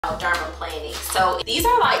about dermaplaning. So these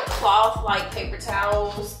are like cloth-like paper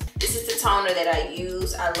towels. This is the toner that I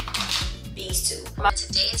use. I love these two. In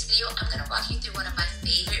today's video, I'm gonna walk you through one of my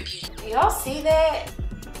favorite beauty. Y'all see that?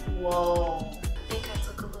 Whoa. I think I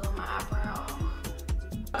took a little of my eyebrow.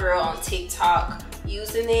 Girl on TikTok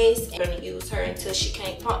using this. I'm gonna use her until she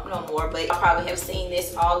can't pump no more, but I probably have seen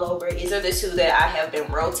this all over. These are the two that I have been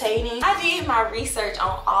rotating. I did my research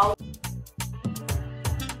on all.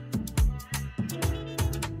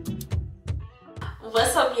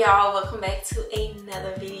 What's up, y'all? Welcome back to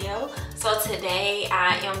another video. So today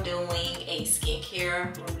I am doing a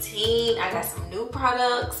skincare routine. I got some new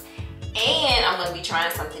products and I'm gonna be trying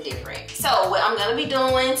something different. So what I'm gonna be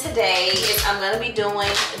doing today is I'm gonna be doing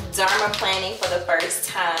dermaplaning for the first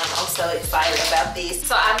time. I'm so excited about this.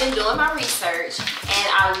 So I've been doing my research and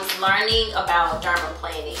I was learning about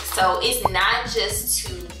dermaplaning. So it's not just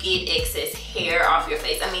to get excess hair off your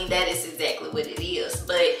face. I mean, that is exactly what it is,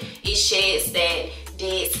 but it sheds that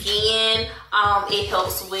dead skin. It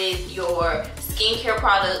helps with your skincare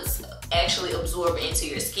products actually absorb into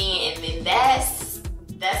your skin, and then that's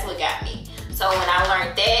what got me. So when I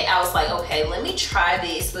learned that, I was like, okay, let me try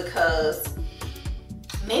this because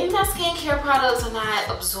maybe my skincare products are not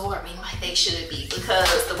absorbing like they should be,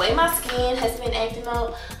 because the way my skin has been acting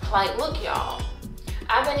up, like, look y'all,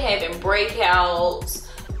 I've been having breakouts.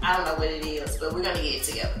 I don't know what it is, but we're gonna get it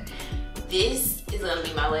together. This is gonna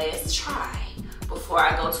be my last try before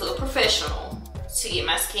I go to a professional to get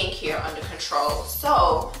my skincare under control.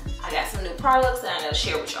 So I got some new products that I'm gonna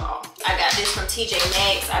share with y'all. I got this from TJ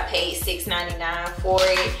Maxx. I paid $6.99 for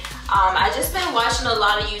it. I just been watching a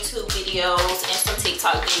lot of YouTube videos and some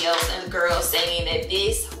TikTok videos, and the girls saying that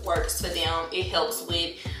this works for them. It helps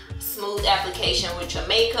with smooth application with your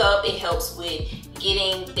makeup. It helps with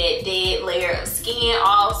getting that dead layer of skin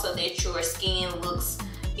off so that your skin looks,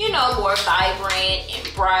 you know, more vibrant and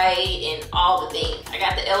bright and all the things. I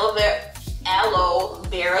got the aloe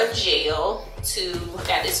vera gel too. I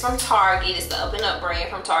got this from Target. It's the Up and Up brand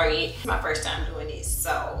from Target. It's my first time doing this,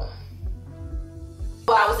 so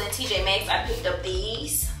while I was in TJ Maxx, I picked up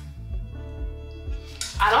these.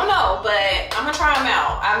 I don't know, but I'm gonna try them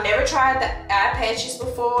out. I've never tried the eye patches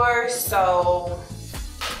before, so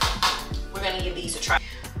we're gonna give these a try.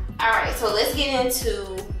 All right, so let's get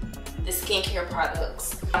into the skincare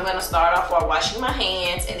products. I'm gonna start off by washing my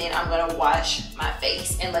hands, and then I'm gonna wash my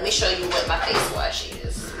face. And let me show you what my face wash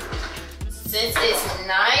is. Since it's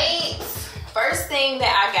night, first thing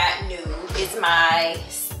that I got new is my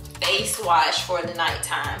face wash for the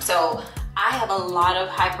nighttime. So I have a lot of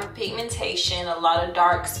hyperpigmentation, a lot of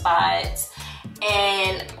dark spots,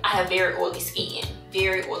 and I have very oily skin,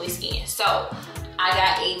 So I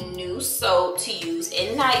got a new soap to use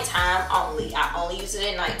at nighttime only. I only use it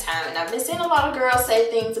at nighttime, and I've been seeing a lot of girls say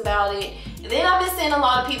things about it. And then I've been seeing a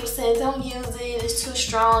lot of people saying, don't use it, it's too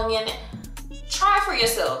strong, and try it for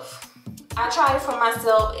yourself. I tried it for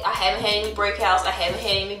myself. I haven't had any breakouts, I haven't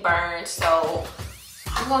had any burns, so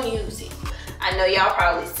I'm gonna use it. I know y'all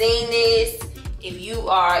probably seen this. If you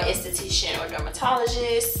are an esthetician or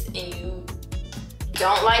dermatologist and you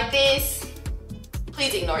don't like this,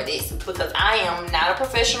 please ignore this, because I am not a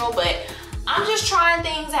professional, but I'm just trying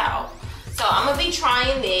things out. So I'm gonna be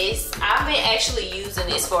trying this. I've been actually using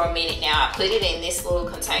this for a minute now. I put it in this little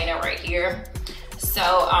container right here.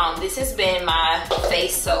 So this has been my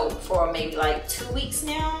face soap for maybe like 2 weeks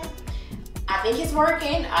now. I think it's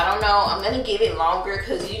working. I don't know. I'm gonna give it longer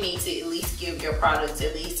because you need to at least give your products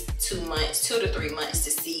at least 2 months, 2 to 3 months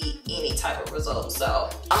to see any type of results. So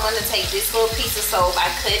I'm gonna take this little piece of soap. I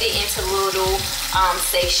cut it into little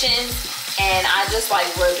sections, and I just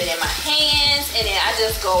like rub it in my hands, and then I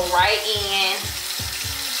just go right in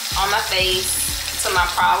on my face to my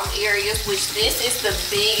problem areas, which this is the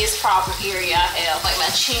biggest problem area I have. Like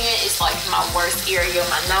my chin is like my worst area,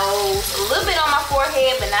 my nose, a little bit on my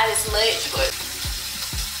forehead, but not as much. But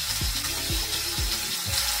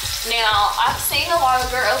now I've seen a lot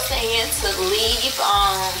of girls saying to leave it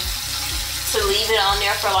on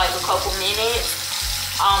there for like a couple minutes.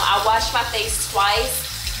 I wash my face twice.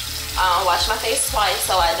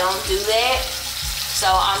 So I don't do that. So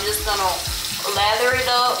I'm just gonna lather it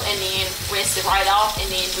up and then rinse it right off and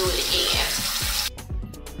then do it again.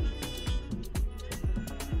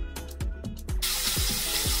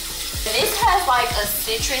 This has like a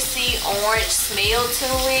citrusy orange smell to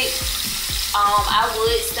it. I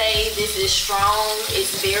would say this is strong.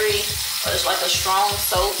 It's like a strong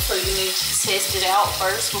soap, so you need to test it out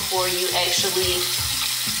first before you actually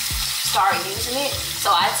start using it.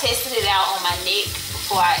 So I tested it out on my neck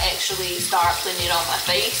before I actually start putting it on my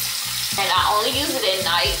face. And I only use it at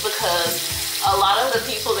night because a lot of the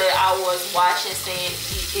people that I was watching saying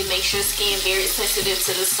It makes your skin very sensitive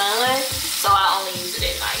to the sun, so I only use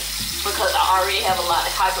it at night because I already have a lot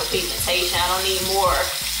of hyperpigmentation. I don't need more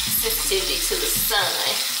sensitivity to the sun.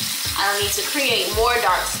 I don't need to create more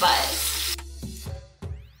dark spots.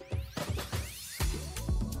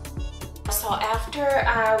 So after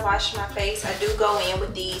I wash my face, I do go in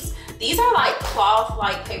with these. These are like cloth,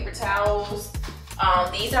 like paper towels.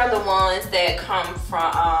 These are the ones that come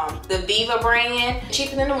from the Viva brand.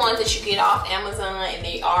 Cheaper than the ones that you get off Amazon, and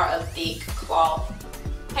they are a thick cloth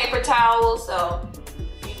paper towel. So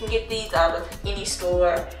you can get these out of any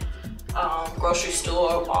store, grocery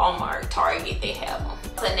store, Walmart, Target, they have them.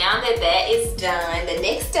 So now that that is done, the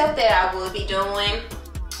next step that I will be doing,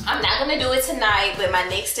 I'm not gonna do it tonight, but my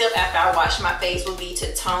next step after I wash my face will be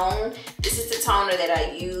to tone. This is the toner that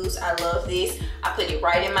I use. I love this. I put it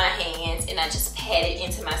right in my hands and I just pat it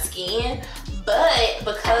into my skin. But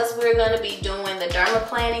because we're gonna be doing the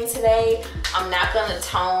dermaplaning today, I'm not gonna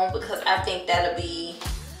tone because I think that'll be,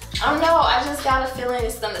 I don't know, I just got a feeling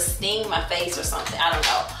it's gonna sting my face or something, I don't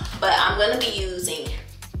know. But I'm gonna be using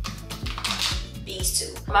these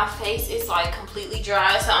two. My face is like completely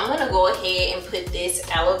dry, so I'm gonna go ahead and put this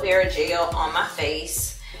aloe vera gel on my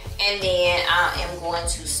face, and then I am going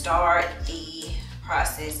to start the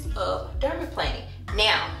process of dermaplaning.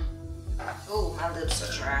 Now, oh, my lips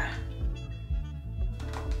are dry.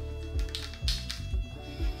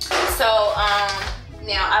 So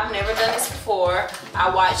now I've never done this before.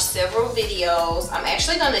 I watched several videos. I'm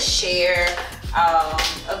actually gonna share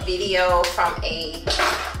a video from a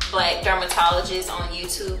Black dermatologist on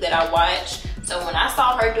YouTube that I watched. So when I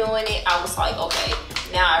saw her doing it, I was like, okay,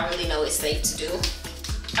 now I really know it's safe to do.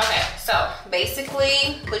 Okay, so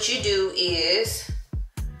basically what you do is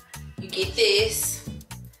you get this.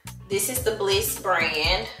 This is the Bliss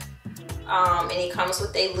brand, and it comes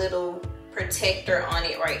with a little protector on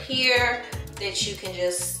it right here that you can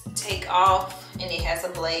just take off, and it has a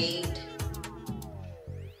blade.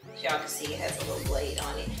 Y'all can see it has a little blade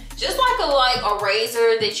on it, just like a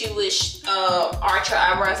razor that you would arch your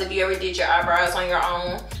eyebrows if you ever did your eyebrows on your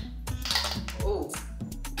own. Ooh,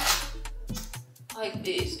 like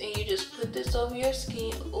this, and you just put this over your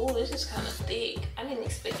skin. Ooh, this is kind of thick. I didn't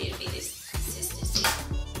expect it to be this consistency.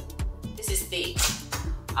 This is thick.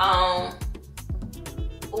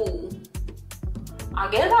 Ooh,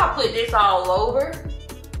 I guess I'll put this all over.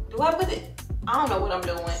 Do I put it? I don't know what I'm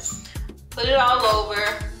doing. Put it all over.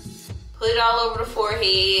 Put it all over the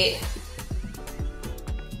forehead.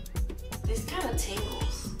 This kind of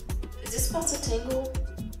tingles. Is this supposed to tingle?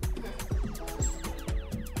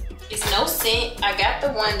 It's no scent. I got the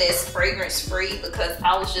one that's fragrance free because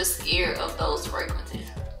I was just scared of those fragrances.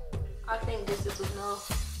 I think this is enough.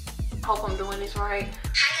 Hope I'm doing this right.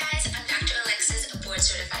 Hi guys, I'm Dr. Alexis, a board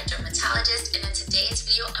certified dermatologist, and in today's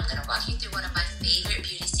video, I'm gonna walk you through one of my favorite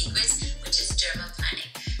beauty secrets, which is dermaplaning.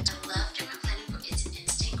 I love dermaplaning for its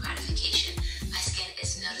instant gratification. My skin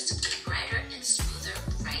is noticeably brighter and smoother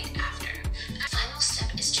right after. The final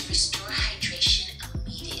step is to restore hydration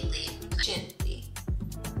immediately. Gently.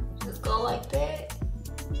 Just go like that.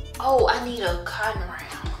 Oh, I need a cotton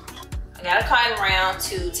round. I got a cotton round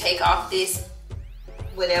to take off this,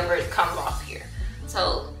 whatever it comes off here.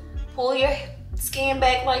 So pull your skin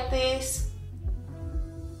back like this.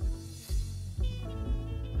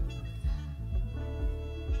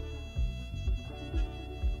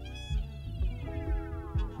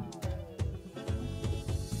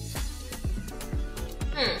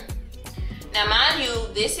 Now mind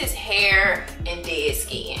you, this is hair and dead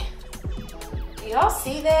skin. Do y'all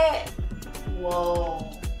see that? Whoa.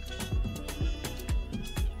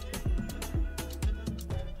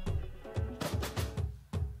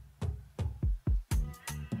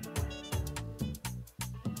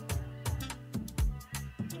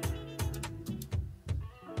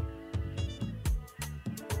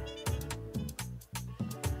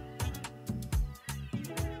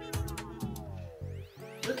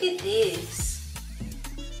 Look at this.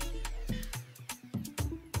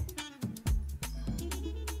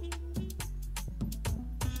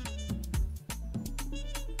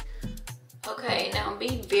 Okay, now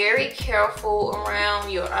be very careful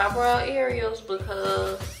around your eyebrow areas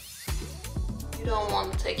because you don't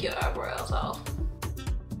want to take your eyebrows off.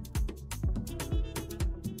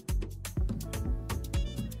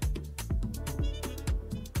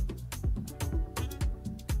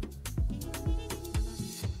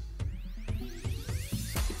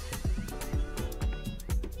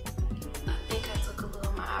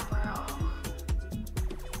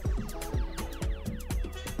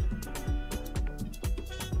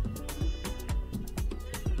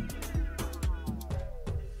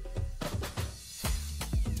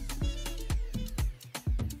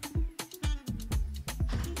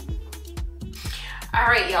 All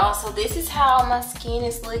right, y'all, so this is how my skin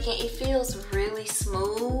is looking. It feels really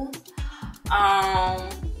smooth.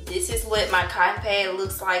 This is what my cotton pad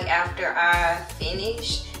looks like after I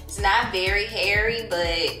finish. It's not very hairy,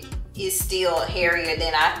 but it's still hairier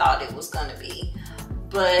than I thought it was gonna be.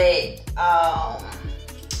 But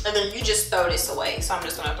and then you just throw this away. So I'm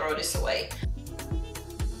just gonna throw this away.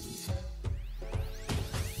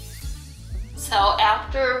 So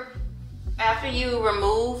after you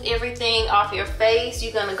remove everything off your face,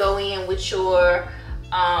 you're gonna go in with your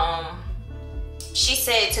she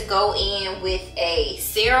said to go in with a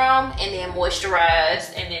serum and then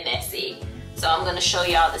moisturize, and then that's it. So I'm gonna show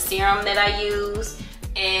y'all the serum that I use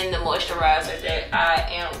and the moisturizer that I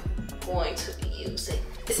am going to be using.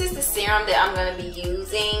 This is the serum that I'm gonna be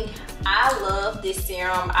using. I love this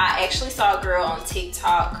serum. I actually saw a girl on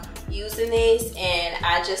TikTok using this and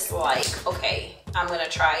I just like, okay, I'm gonna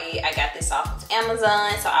try it. I got this off of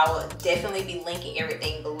Amazon, so I will definitely be linking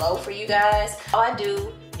everything below for you guys. All I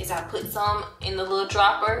do is I put some in the little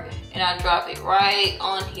dropper and I drop it right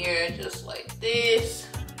on here just like this.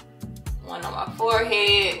 One on my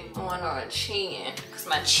forehead, one on my chin, because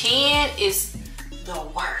my chin is the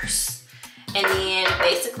worst. And then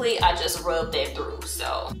basically I just rub that through,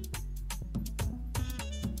 so.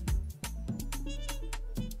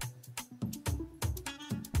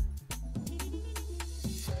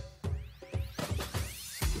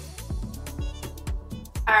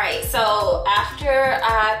 All right, so after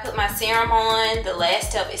I put my serum on, the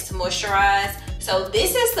last step is to moisturize. So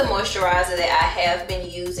this is the moisturizer that I have been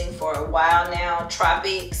using for a while now,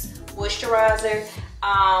 Tropics moisturizer.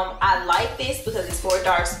 I like this because it's for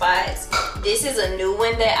dark spots. This is a new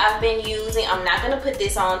one that I've been using. I'm not gonna put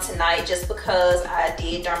this on tonight just because I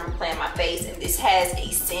did dermaplan my face and this has a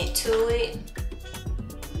scent to it.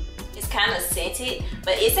 It's kind of scented,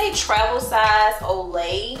 but it's a travel size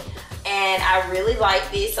Olay. And I really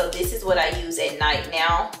like this, so this is what I use at night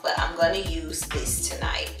now, but I'm gonna use this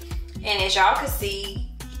tonight. And as y'all can see,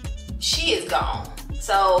 she is gone.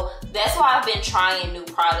 So that's why I've been trying new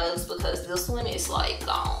products, because this one is like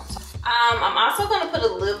gone. I'm also gonna put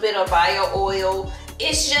a little bit of bio oil.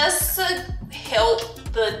 It's just to help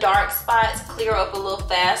the dark spots clear up a little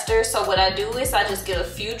faster. So what I do is I just get a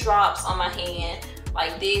few drops on my hand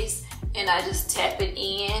like this, and I just tap it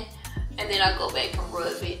in, and then I go back and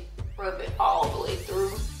rub it all the way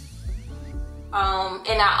through.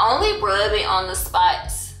 And I only rub it on the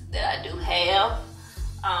spots that I do have.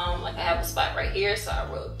 Like I have a spot right here, so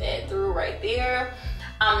I rub that through right there.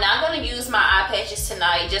 I'm not gonna use my eye patches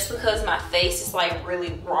tonight just because my face is like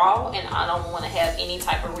really raw and I don't wanna have any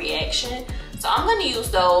type of reaction. So I'm gonna use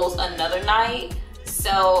those another night.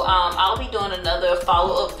 So I'll be doing another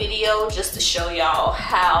follow-up video just to show y'all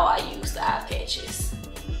how I use the eye patches.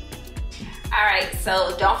 All right,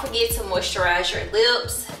 so don't forget to moisturize your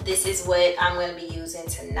lips. This is what I'm gonna be using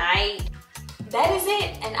tonight. That is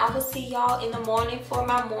it, and I will see y'all in the morning for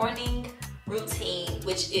my morning routine,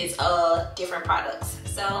 which is different products.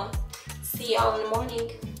 So see y'all in the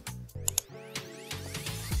morning.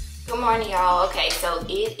 Good morning, y'all. Okay, so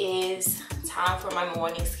it is time for my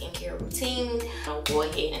morning skincare routine. I'll go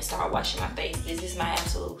ahead and start washing my face. This is my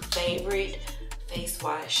absolute favorite face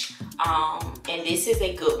wash, and this is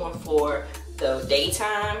a good one for the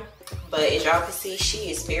daytime, but as y'all can see,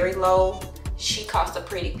 she is very low. She costs a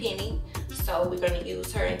pretty penny, so we're gonna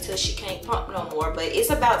use her until she can't pump no more. But it's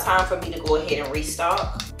about time for me to go ahead and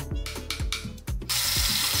restock.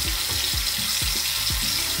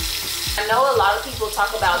 I know a lot of people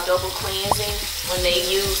talk about double cleansing when they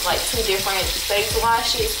use like 2 different face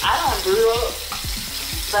washes. I don't do it,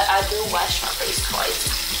 but I do wash my face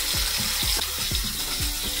twice.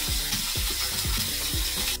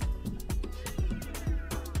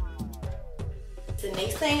 The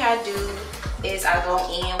next thing I do is I go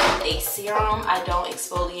in with a serum. I don't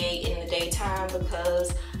exfoliate in the daytime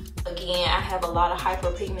because, again, I have a lot of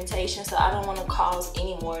hyperpigmentation, so I don't want to cause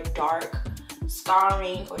any more dark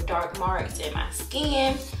scarring or dark marks in my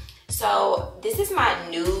skin. So this is my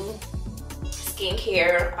new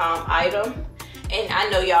skincare item, and I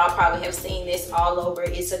know y'all probably have seen this all over.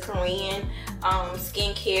 It's a Korean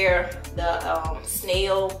skincare, the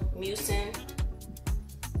Snail Mucin.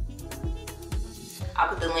 I'll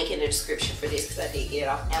put the link in the description for this because I did get it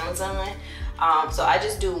off Amazon. So I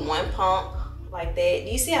just do 1 pump like that.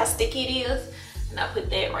 Do you see how sticky it is? And I put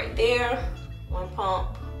that right there. 1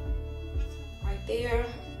 pump right there.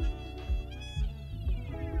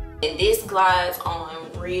 And this glides on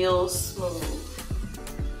real smooth.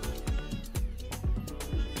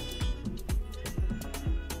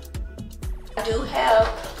 I do have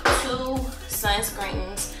 2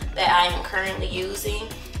 sunscreens that I am currently using.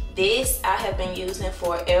 This I have been using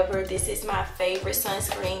forever. This is my favorite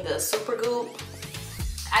sunscreen, the Super Goop.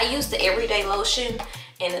 I use the everyday lotion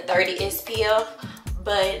in the 30 SPF,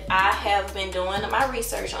 but I have been doing my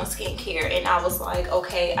research on skincare and I was like,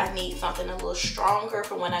 okay, I need something a little stronger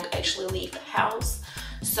for when I actually leave the house.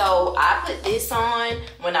 So I put this on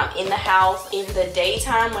when I'm in the house. In the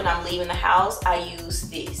daytime when I'm leaving the house, I use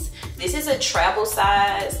this. This is a travel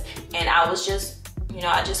size and I was just, you know,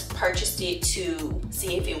 I just purchased it to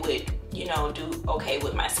see if it would, you know, do okay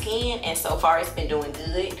with my skin, and so far it's been doing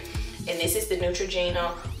good. And this is the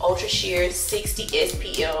Neutrogena Ultra Sheer 60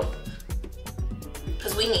 SPF,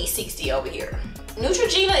 because we need 60 over here.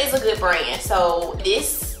 Neutrogena is a good brand, so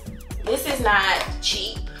this is not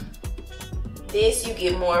cheap. This you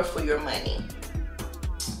get more for your money.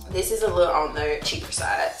 This is a little on the cheaper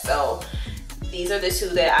side. So these are the two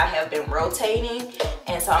that I have been rotating,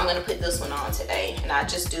 and so I'm gonna put this one on today. And I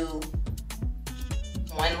just do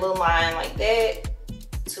one little line like that,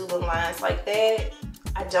 two little lines like that.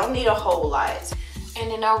 I don't need a whole lot.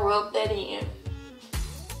 And then I rub that in.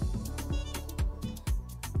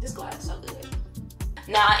 This glide is so good.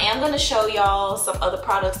 Now I am gonna show y'all some other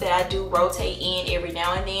products that I do rotate in every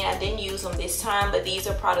now and then. I didn't use them this time, but these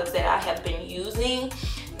are products that I have been using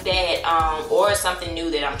that, or something new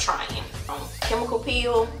that I'm trying. Chemical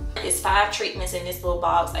Peel. It's 5 treatments in this little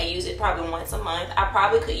box. I use it probably once a month. I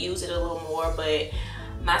probably could use it a little more, but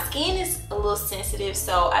my skin is a little sensitive,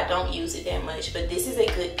 so I don't use it that much. But this is a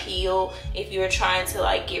good peel if you're trying to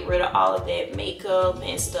like get rid of all of that makeup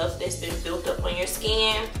and stuff that's been built up on your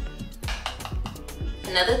skin.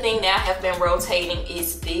 Another thing that I have been rotating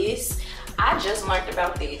is this. I just learned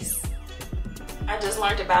about this. I just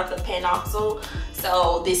learned about the Panoxyl.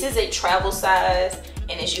 So this is a travel size,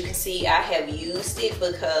 and as you can see, I have used it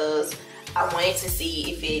because I wanted to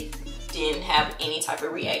see if it didn't have any type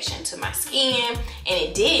of reaction to my skin, and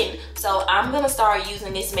it didn't. So I'm gonna start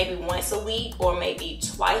using this maybe once a week or maybe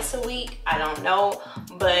twice a week, I don't know,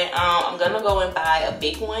 but I'm gonna go and buy a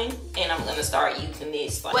big one and I'm gonna start using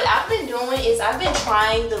this. What I've been doing is I've been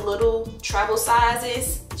trying the little travel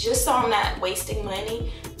sizes just so I'm not wasting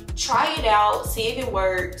money. Try it out, see if it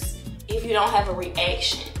works, if you don't have a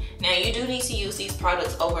reaction. Now you do need to use these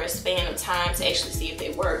products over a span of time to actually see if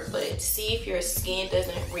they work, but to see if your skin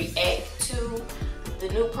doesn't react to the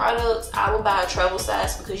new products, I will buy a travel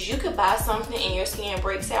size, because you could buy something and your skin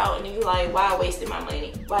breaks out and then you're like, why I wasted my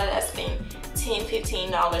money? Why did I spend $10,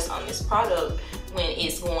 $15 on this product when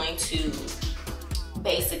it's going to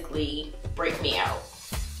basically break me out?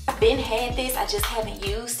 I've been had this, I just haven't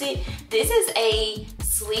used it. This is a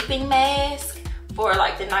sleeping mask for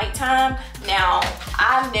like the nighttime. Now,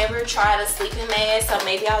 I've never tried a sleeping mask, so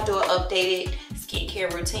maybe I'll do an updated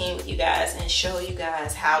skincare routine with you guys and show you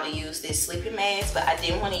guys how to use this sleeping mask. But I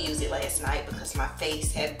didn't want to use it last night because my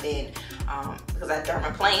face had been, because I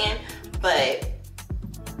dermaplaning. But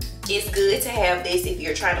it's good to have this if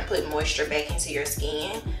you're trying to put moisture back into your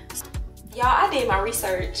skin. Y'all, I did my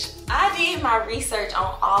research. I did my research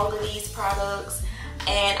on all of these products,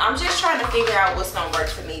 and I'm just trying to figure out what's gonna work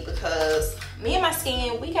for me, because me and my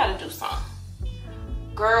skin, we gotta do something.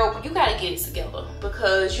 Girl, you gotta get it together,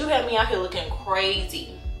 because you have me out here looking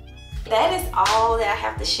crazy. That is all that I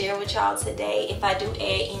have to share with y'all today. If I do add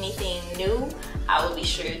anything new, I will be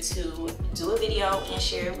sure to do a video and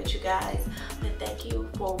share it with you guys. But thank you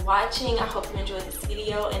for watching. I hope you enjoyed this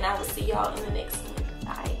video, and I will see y'all in the next one.